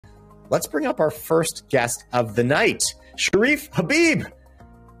let's bring up our first guest of the night, Cherif Habib.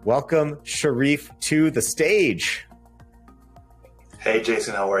 Welcome, Cherif, to the stage. Hey,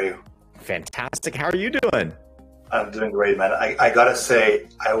 Jason, how are you? Fantastic. How are you doing? I'm doing great, man. I gotta say,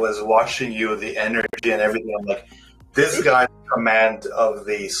 I was watching you, the energy and everything. I'm like, this guy's command of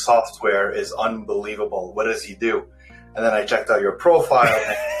the software is unbelievable. What does he do? And then I checked out your profile.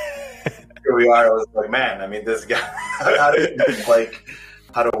 And here we are. I was like, man, I mean, this guy, how do you like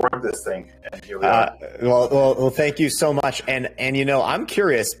how to work this thing? And here we are. Well, thank you so much. And you know, I'm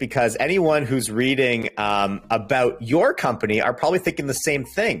curious because anyone who's reading about your company are probably thinking the same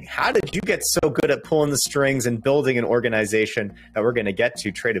thing. How did you get so good at pulling the strings and building an organization that we're going to get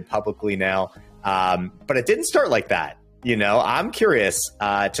to traded publicly now? But it didn't start like that. You know, I'm curious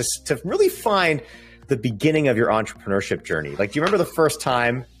to really find the beginning of your entrepreneurship journey. Like, do you remember the first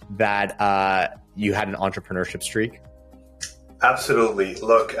time that you had an entrepreneurship streak? Absolutely.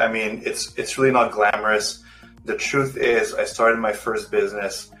 Look, I mean, it's really not glamorous. The truth is, I started my first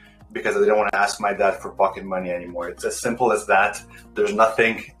business because I didn't want to ask my dad for pocket money anymore. It's as simple as that. There's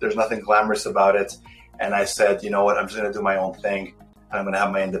nothing glamorous about it. And I said, you know what, I'm just going to do my own thing. I'm going to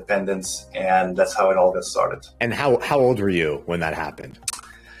have my independence. And that's how it all got started. And how old were you when that happened?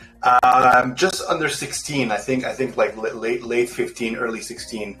 Just under 16. I think like late 15, early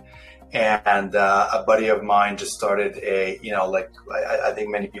 16. And a buddy of mine just started I think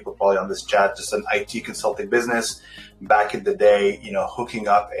many people probably on this chat, just an IT consulting business. Back in the day, hooking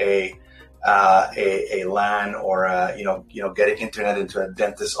up a LAN or getting internet into a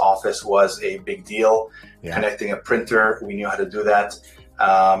dentist's office was a big deal. Yeah. Connecting a printer, we knew how to do that,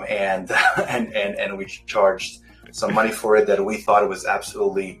 and we charged some money for it that we thought it was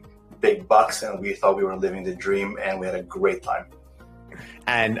absolutely big bucks, and we thought we were living the dream, and we had a great time.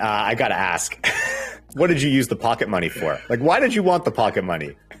 And I got to ask, what did you use the pocket money for? Like, why did you want the pocket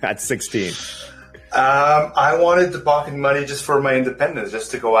money at 16? I wanted the pocket money just for my independence,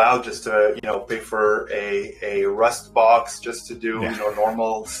 just to go out, just to, pay for a Rust box, just to do,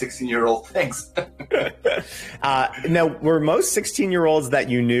 normal 16-year-old things. Now, were most 16-year-olds that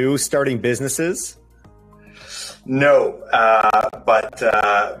you knew starting businesses? No,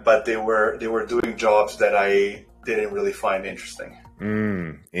 but they were doing jobs that I didn't really find interesting.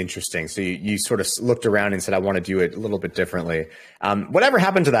 Interesting. So you sort of looked around and said, I want to do it a little bit differently. Whatever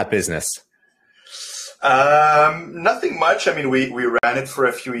happened to that business? Nothing much. I mean, we ran it for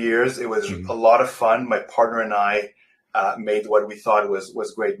a few years. It was a lot of fun. My partner and I made what we thought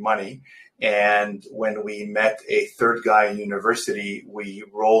was great money. And when we met a third guy in university, we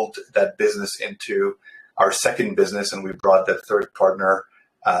rolled that business into our second business, and we brought that third partner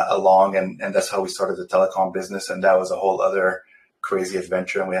along, and that's how we started the telecom business. And that was a whole other crazy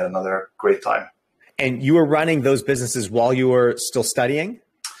adventure, and we had another great time. And you were running those businesses while you were still studying?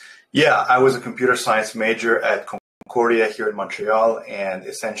 Yeah, I was a computer science major at Concordia here in Montreal, and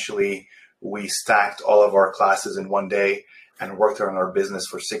essentially we stacked all of our classes in one day and worked on our business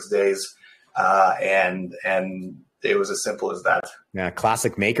for 6 days, and it was as simple as that. Yeah,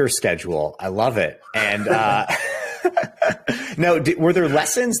 classic maker schedule. I love it. And now, were there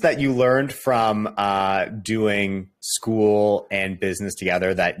lessons that you learned from doing school and business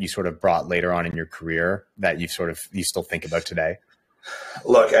together that you sort of brought later on in your career that you still think about today?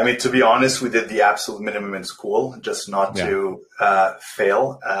 Look, I mean, to be honest, we did the absolute minimum in school, just not to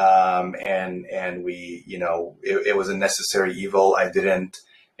fail. And we, it was a necessary evil. I didn't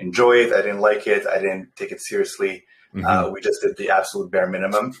enjoy it. I didn't like it. I didn't take it seriously. We just did the absolute bare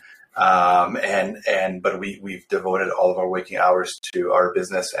minimum. But we've devoted all of our waking hours to our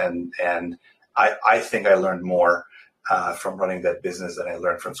business. And I think I learned more from running that business than I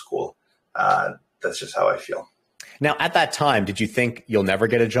learned from school. That's just how I feel. Now, at that time, did you think you'll never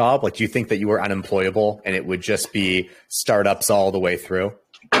get a job? Like, do you think that you were unemployable and it would just be startups all the way through?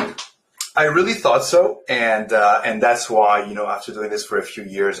 I really thought so. And that's why, after doing this for a few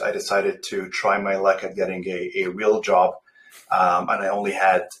years, I decided to try my luck at getting a real job. And I only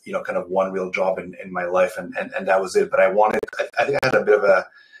had, kind of one real job in my life, and that was it. But I think I had a bit of a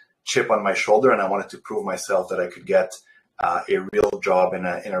chip on my shoulder, and I wanted to prove myself that I could get a real job in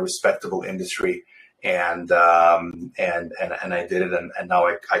a respectable industry. And I did it, and now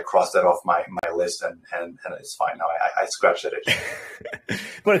I crossed that off my list, and it's fine now. I scratched that itch.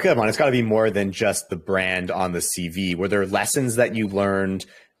 But come on, it's got to be more than just the brand on the CV. Were there lessons that you learned,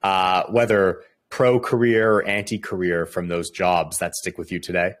 whether pro-career or anti-career, from those jobs that stick with you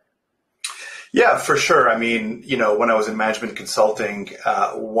today? Yeah, for sure. I mean, when I was in management consulting,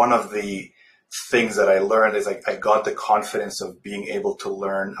 one of the things that I learned is I got the confidence of being able to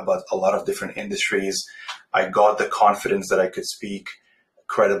learn about a lot of different industries. I got the confidence that I could speak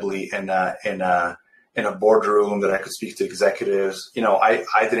credibly in a boardroom, that I could speak to executives.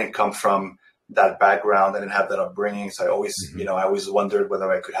 I didn't come from that background. I didn't have that upbringing. So I always, I always wondered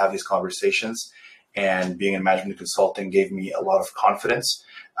whether I could have these conversations, and being in management consulting gave me a lot of confidence.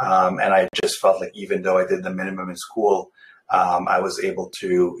 And I just felt like even though I did the minimum in school, I was able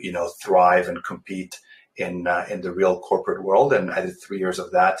to, thrive and compete in the real corporate world. And I did 3 years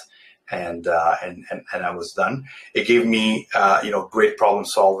of that. And I was done. It gave me, great problem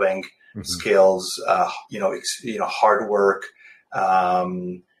solving skills, hard work,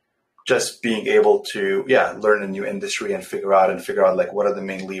 just being able to, learn a new industry and figure out like what are the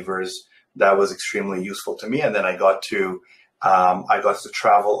main levers. That was extremely useful to me. And then I got to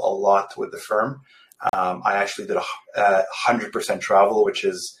travel a lot with the firm. I actually did 100% travel, which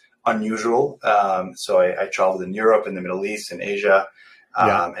is unusual. So I traveled in Europe, in the Middle East, in Asia,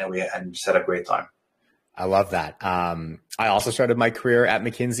 and just had a great time. I love that. I also started my career at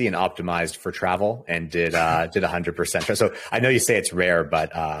McKinsey and optimized for travel and did 100%. So I know you say it's rare,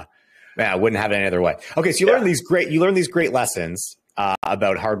 but I wouldn't have it any other way. Okay, so you learn these great lessons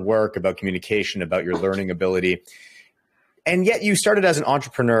about hard work, about communication, about your learning ability. And yet you started as an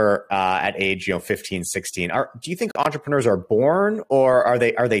entrepreneur at age 15, 16. Do you think entrepreneurs are born, or are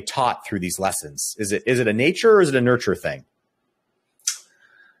they taught through these lessons? Is it a nature or is it a nurture thing?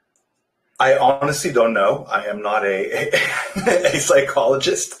 I honestly don't know. I am not a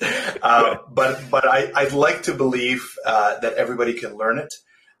psychologist, but I'd like to believe that everybody can learn it,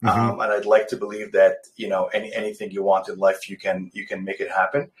 and I'd like to believe that anything you want in life you can make it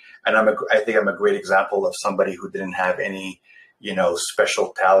happen. And I think I'm a great example of somebody who didn't have any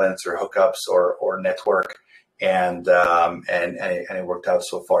special talents or hookups or network, and it worked out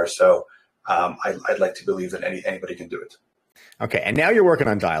so far. So I'd like to believe that anybody can do it. Okay, and now you're working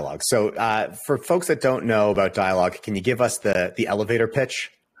on Dialogue. So for folks that don't know about Dialogue, can you give us the elevator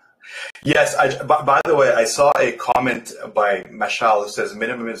pitch? Yes. By the way, I saw a comment by Mashal who says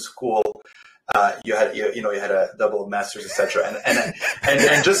minimum in school, you had a double master's, etc.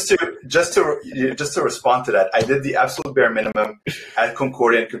 And just to respond to that, I did the absolute bare minimum at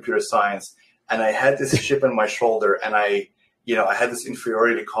Concordia in computer science, and I had this chip on my shoulder, and I had this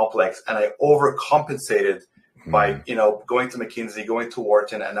inferiority complex, and I overcompensated by going to McKinsey, going to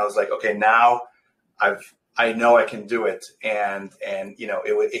Wharton, and I was like, okay, now I know I can do it, and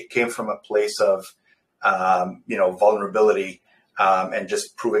it came from a place of vulnerability, and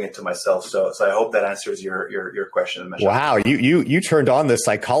just proving it to myself. So I hope that answers your question, Michelle. Wow, you turned on the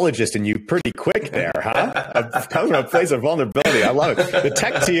psychologist and you pretty quick there, huh? Coming from a place of vulnerability, I love it. The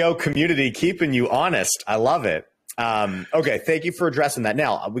TechTO community keeping you honest, I love it. Okay, thank you for addressing that.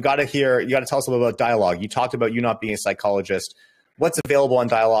 Now, you got to tell us a little about Dialogue. You talked about you not being a psychologist. What's available on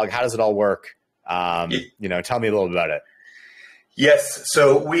Dialogue? How does it all work? Tell me a little bit about it. Yes.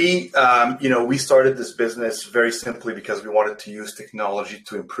 So we started this business very simply because we wanted to use technology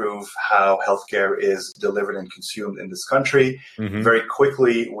to improve how healthcare is delivered and consumed in this country. Very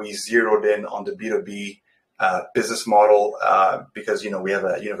quickly, we zeroed in on the B2B business model because we have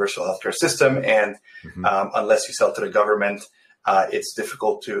a universal healthcare system, and unless you sell to the government, it's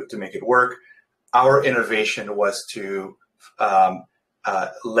difficult to make it work. Our innovation was to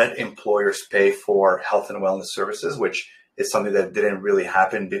let employers pay for health and wellness services, which is something that didn't really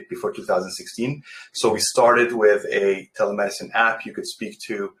happen before 2016. So we started with a telemedicine app. You could speak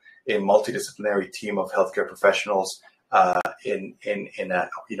to a multidisciplinary team of healthcare professionals on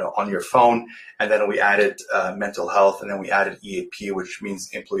your phone, and then we added mental health, and then we added EAP, which means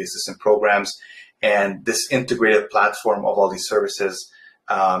employee assistance programs. And this integrated platform of all these services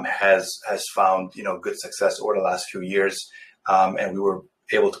has found good success over the last few years, and we were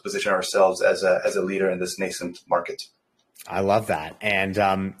able to position ourselves as a leader in this nascent market. I love that,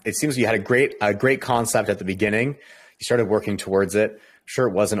 and it seems you had a great concept at the beginning. You started working towards it. Sure,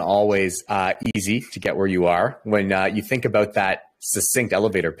 it wasn't always easy to get where you are. When you think about that succinct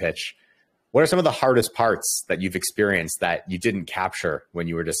elevator pitch, what are some of the hardest parts that you've experienced that you didn't capture when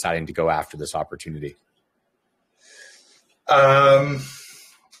you were deciding to go after this opportunity? The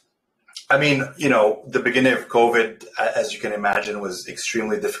beginning of COVID, as you can imagine, was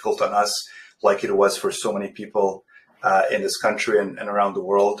extremely difficult on us, like it was for so many people in this country and around the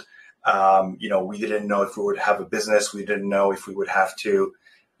world. We didn't know if we would have a business. We didn't know if we would have to,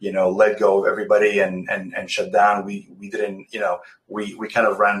 let go of everybody and shut down. We didn't, we kind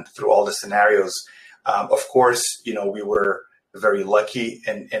of ran through all the scenarios. Of course, we were very lucky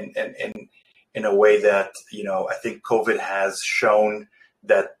in a way that, I think COVID has shown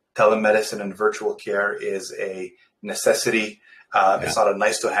that telemedicine and virtual care is a necessity. It's not a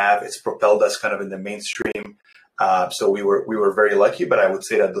nice to have. It's propelled us kind of in the mainstream. So we were very lucky, but I would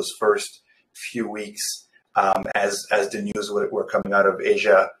say that those first few weeks, as the news were coming out of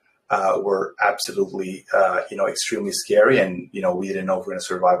Asia, were absolutely, extremely scary. And, we didn't know if we were going to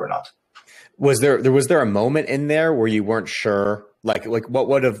survive or not. Was there a moment in there where you weren't sure, like what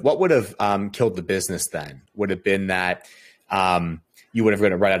would have killed the business then? Would it have been that you would have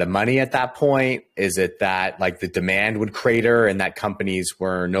going to run out of money at that point? Is it that like the demand would crater and that companies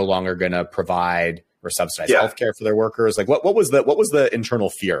were no longer going to provide or subsidize healthcare for their workers? Like what was the internal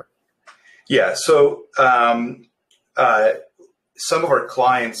fear? Yeah. So some of our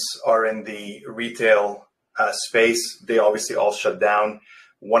clients are in the retail space. They obviously all shut down.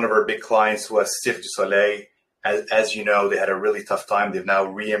 One of our big clients was Cirque du Soleil. As you know, they had a really tough time. They've now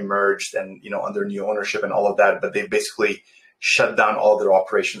reemerged and, under new ownership and all of that, but they basically shut down all their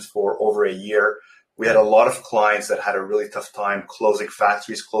operations for over a year. We had a lot of clients that had a really tough time closing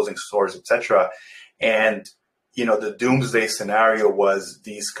factories, closing stores, etc. And, the doomsday scenario was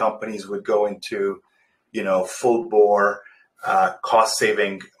these companies would go into, full bore cost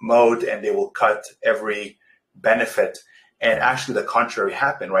saving mode, and they will cut every benefit. And actually the contrary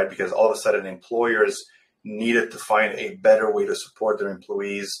happened, right? Because all of a sudden employers needed to find a better way to support their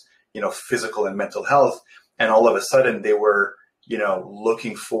employees, physical and mental health. And all of a sudden they were,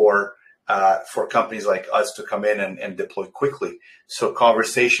 looking for companies like us to come in and deploy quickly. So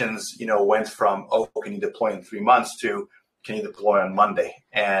conversations, went from, oh, can you deploy in 3 months to can you deploy on Monday?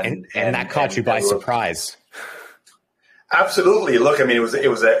 And that caught you by surprise. Absolutely. Look, I mean, it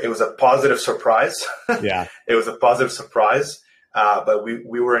was a positive surprise. Yeah, it was a positive surprise. But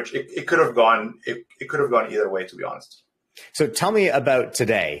we were. It could have gone. It could have gone either way, to be honest. So tell me about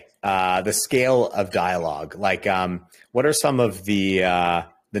today. The scale of dialogue. Like, what are some of the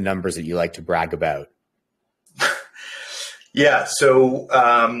numbers that you like to brag about? Yeah. So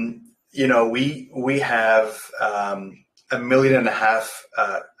we have 1.5 million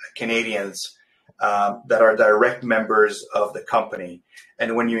Canadians that are direct members of the company.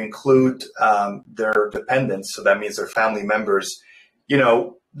 And when you include their dependents, so that means their family members,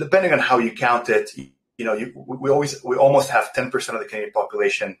 depending on how you count it, we almost have 10% of the Canadian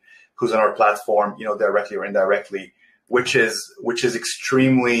population who's on our platform, directly or indirectly, which is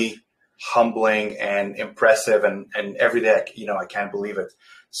extremely humbling and impressive. And every day, I can't believe it.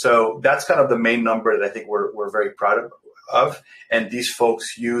 So that's kind of the main number that I think we're very proud of. And these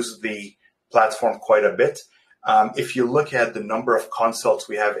folks use the platform quite a bit. If you look at the number of consults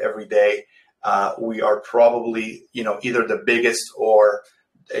we have every day, we are probably, either the biggest or,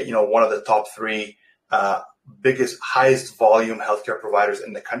 one of the top 3 biggest, highest volume healthcare providers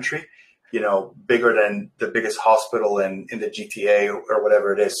in the country, bigger than the biggest hospital in the GTA or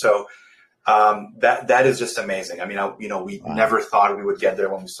whatever it is. So that is just amazing. I mean, we never thought we would get there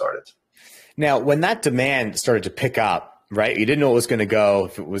when we started. Now, when that demand started to pick up, right? You didn't know it was going to go,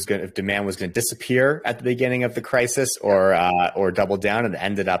 if demand was going to disappear at the beginning of the crisis or double down, and it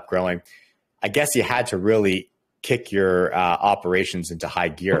ended up growing. I guess you had to really kick your operations into high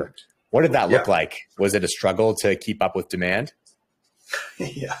gear. What did that look like? Was it a struggle to keep up with demand?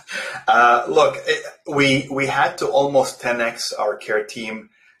 Yeah. Look, we had to almost 10x our care team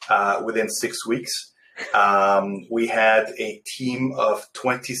within 6 weeks. We had a team of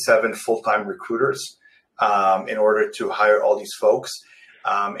 27 full-time recruiters in order to hire all these folks.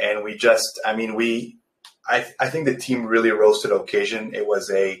 And I think the team really rose to the occasion. It was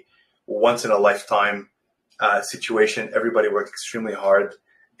a once in a lifetime situation. Everybody worked extremely hard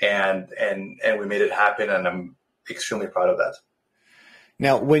and we made it happen. And I'm extremely proud of that.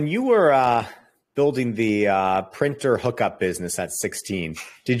 Now, when you were building the printer hookup business at 16,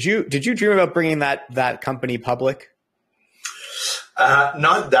 did you dream about bringing that company public?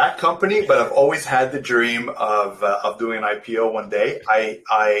 Not that company, but I've always had the dream of doing an IPO one day.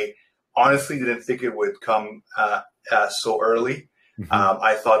 I honestly didn't think it would come so early. Mm-hmm.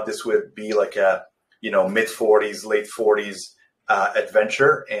 I thought this would be like a mid 40s, late 40s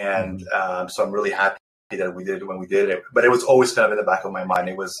adventure, and so I'm really happy that we did it when we did it. But it was always kind of in the back of my mind.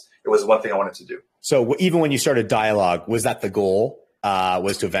 It was one thing I wanted to do. So even when you started Dialogue, was that the goal?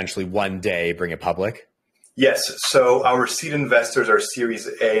 Was to eventually one day bring it public? Yes. So our seed investors, our Series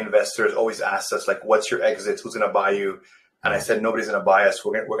A investors, always asked us, like, "What's your exit? Who's going to buy you?" And I said, "Nobody's going to buy us.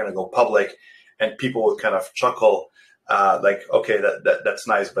 We're going to go public." And people would kind of chuckle, like, "Okay, that's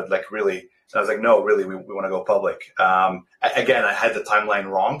nice, but like, really?" And I was like, "No, really, we want to go public." Again, I had the timeline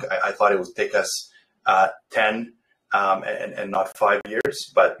wrong. I thought it would take us 10 and not 5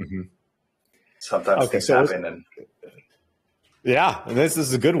 years, but sometimes things happen. And yeah, this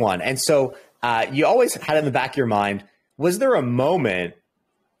is a good one. And so you always had in the back of your mind, was there a moment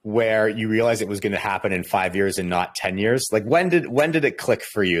where you realized it was going to happen in 5 years and not 10 years? Like when did it click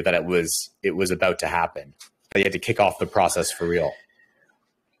for you that it was about to happen? That you had to kick off the process for real?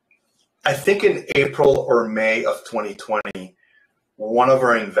 I think in April or May of 2020, one of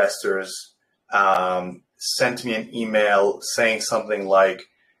our investors sent me an email saying something like,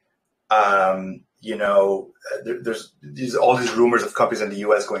 there's all these rumors of companies in the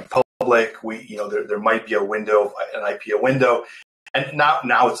U.S. going public. There might be a window, an IPO window, and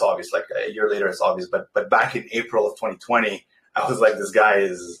now it's obvious. Like a year later, it's obvious. But back in April of 2020, I was like, this guy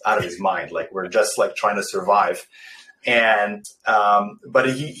is out of his mind. Like we're just like trying to survive. And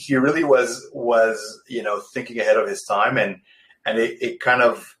but he really was thinking ahead of his time, and it kind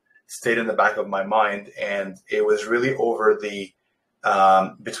of stayed in the back of my mind. And it was really over the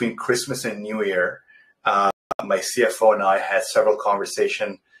between Christmas and New Year. My CFO and I had several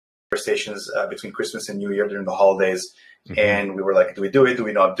conversations between Christmas and New Year during the holidays, and we were like, do we do it? Do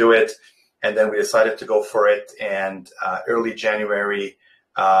we not do it? And then we decided to go for it. And early January,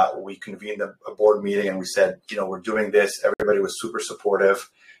 we convened a board meeting, and we said, we're doing this. Everybody was super supportive,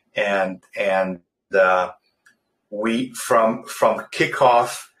 and we from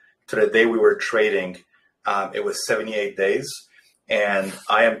kickoff to the day we were trading, it was 78 days. And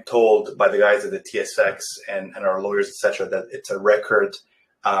I am told by the guys at the TSX and our lawyers, etc., that it's a record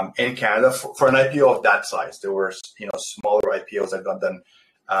in Canada for an IPO of that size. There were smaller IPOs that got done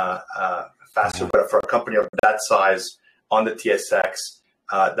faster, but for a company of that size on the TSX,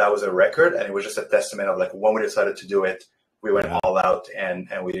 that was a record. And it was just a testament of like when we decided to do it, we went all out and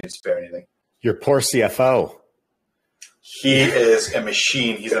we didn't spare anything. Your poor CFO. He is a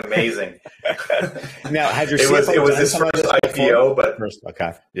machine. He's amazing. Now, had your CFO it was his first IPO, but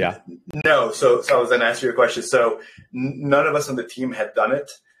okay, yeah, no. So I was going to answer your question. So none of us on the team had done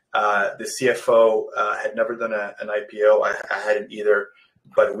it. The CFO had never done an IPO. I hadn't either,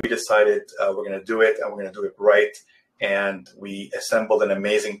 but we decided we're going to do it, and we're going to do it right. And we assembled an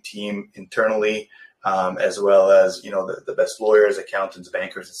amazing team internally, as well as the best lawyers, accountants,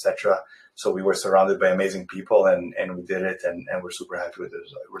 bankers, etc. So we were surrounded by amazing people, and we did it, and we're super happy with the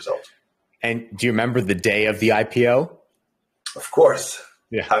result. And do you remember the day of the IPO? Of course.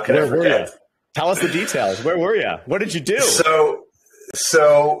 Yeah. How can I forget? Tell us the details. Where were you? What did you do? So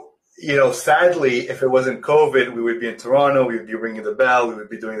sadly, if it wasn't COVID, we would be in Toronto. We would be ringing the bell. We would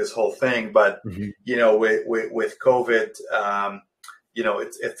be doing this whole thing. But with COVID,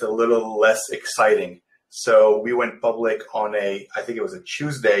 it's a little less exciting. So we went public on I think it was a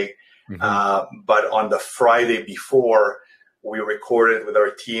Tuesday. But on the Friday before, we recorded with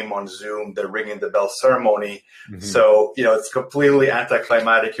our team on Zoom the ringing the bell ceremony. So, it's completely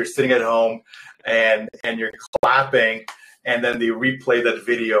anticlimactic. You're sitting at home and you're clapping, and then they replay that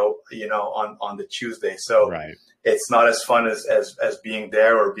video, on the Tuesday. So It's not as fun as being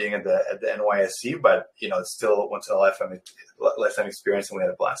there or being at the NYSE, but, it's still once in a lifetime experience, and we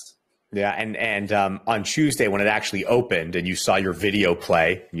had a blast. Yeah, and on Tuesday when it actually opened and you saw your video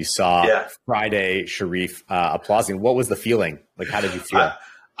play, you saw Friday Cherif applauding. What was the feeling? Like, how did you feel?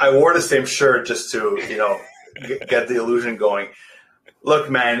 I wore the same shirt just to get the illusion going. Look,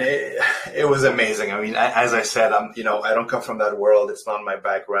 man, it was amazing. I mean, as I said, I don't come from that world. It's not my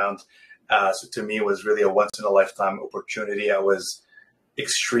background. So to me, it was really a once in a lifetime opportunity. I was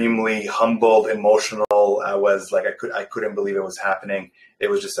extremely humbled, emotional. I was like, I couldn't believe it was happening. It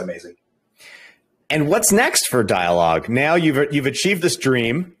was just amazing. And what's next for Dialogue? Now you've achieved this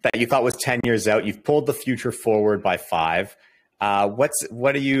dream that you thought was 10 years out. You've pulled the future forward by 5.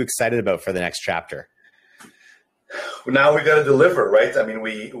 What are you excited about for the next chapter? Now we got to deliver, right? I mean,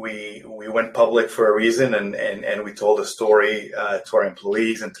 we went public for a reason, and we told a story to our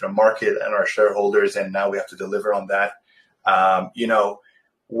employees and to the market and our shareholders, and now we have to deliver on that.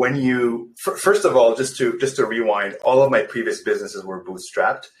 When you first of all, just to rewind, all of my previous businesses were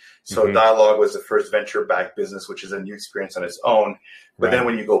bootstrapped. So Dialogue was the first venture-backed business, which is a new experience on its own. But then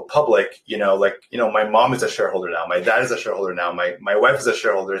when you go public, my mom is a shareholder now, my dad is a shareholder now, my wife is a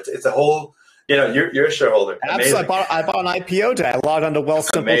shareholder. It's a whole, you're a shareholder. Absolutely. I bought an IPO today. I logged onto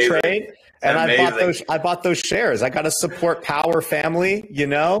Wealthsimple Trade, and I bought those shares. I got to support Power Family,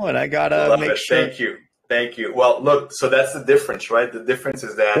 and I got to make sure. Thank you. Well, look, so that's the difference, right? The difference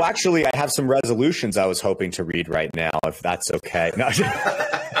is that... Well, actually, I have some resolutions I was hoping to read right now, if that's okay. No.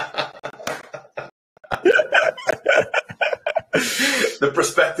 The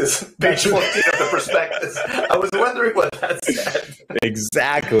prospectus, page 14 of the prospectus. I was wondering what that said.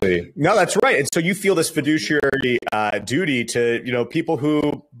 Exactly. No, that's right. And so you feel this fiduciary duty to, people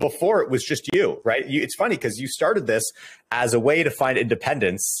who before it was just you, right? It's funny because you started this as a way to find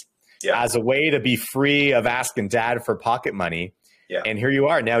independence, as a way to be free of asking dad for pocket money. Yeah. And here you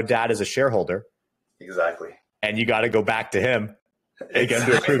are. Now dad is a shareholder. Exactly. And you got to go back to him again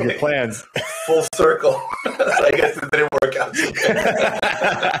to approve your plans. Full circle. So I guess it didn't work out.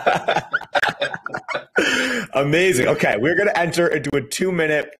 Amazing. Okay, we're going to enter into a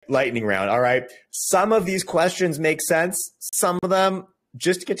 2-minute lightning round. All right. Some of these questions make sense. Some of them,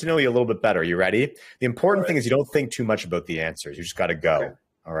 just to get to know you a little bit better. You ready? The important thing is you don't think too much about the answers. You just got to go. Okay.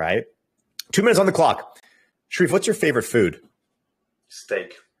 All right. 2 minutes on the clock. Cherif, what's your favorite food?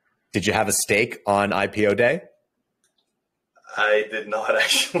 Steak. Did you have a steak on IPO day? I did not,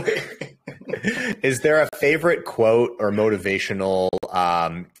 actually. Is there a favorite quote or motivational,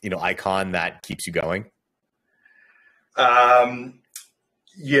 icon that keeps you going?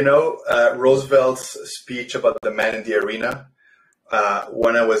 Roosevelt's speech about the man in the arena.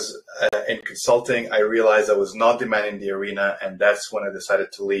 When I was in consulting, I realized I was not the man in the arena, and that's when I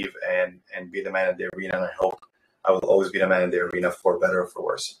decided to leave and be the man in the arena. And I hope I will always be the man in the arena, for better or for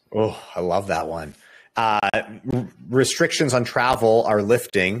worse. Oh, I love that one. Restrictions on travel are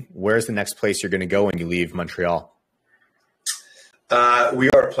lifting. Where's the next place you're going to go when you leave Montreal? We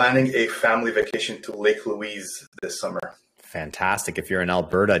are planning a family vacation to Lake Louise this summer. Fantastic. If you're in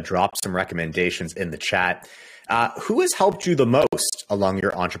Alberta, drop some recommendations in the chat. Who has helped you the most along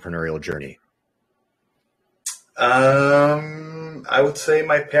your entrepreneurial journey? I would say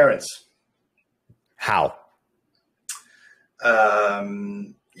my parents. How?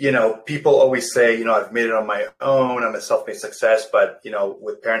 People always say, I've made it on my own. I'm a self-made success. But,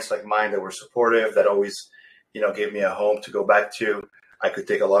 with parents like mine that were supportive, that always, gave me a home to go back to, I could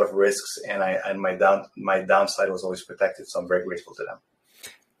take a lot of risks, and my downside was always protected. So I'm very grateful to them.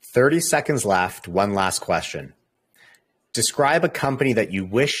 30 seconds left. One last question. Describe a company that you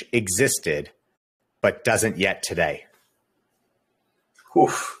wish existed, but doesn't yet today.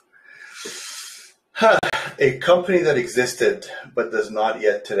 Oof. A company that existed but does not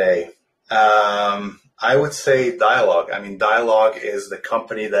yet today. I would say Dialogue. I mean, Dialogue is the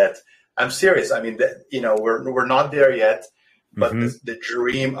company that I'm serious. I mean, we're not there yet, but the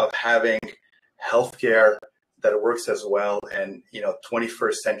dream of having healthcare that works as well, and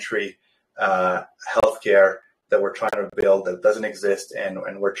 21st century healthcare that we're trying to build that doesn't exist, and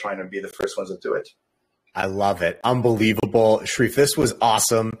we're trying to be the first ones that do it. I love it. Unbelievable. Cherif, this was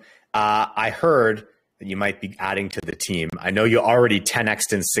awesome. I heard that you might be adding to the team. I know you already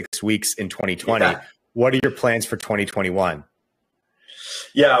 10x'd in 6 weeks in 2020. Yeah. What are your plans for 2021?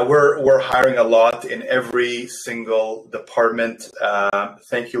 Yeah, we're hiring a lot in every single department.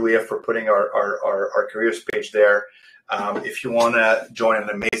 Thank you, Leah, for putting our careers page there. If you want to join an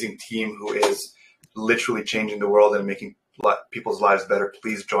amazing team who is literally changing the world and making people's lives better,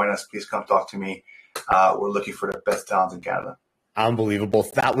 please join us. Please come talk to me. We're looking for the best talent in Canada. Unbelievable.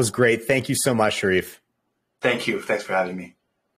 That was great. Thank you so much, Cherif. Thank you. Thanks for having me.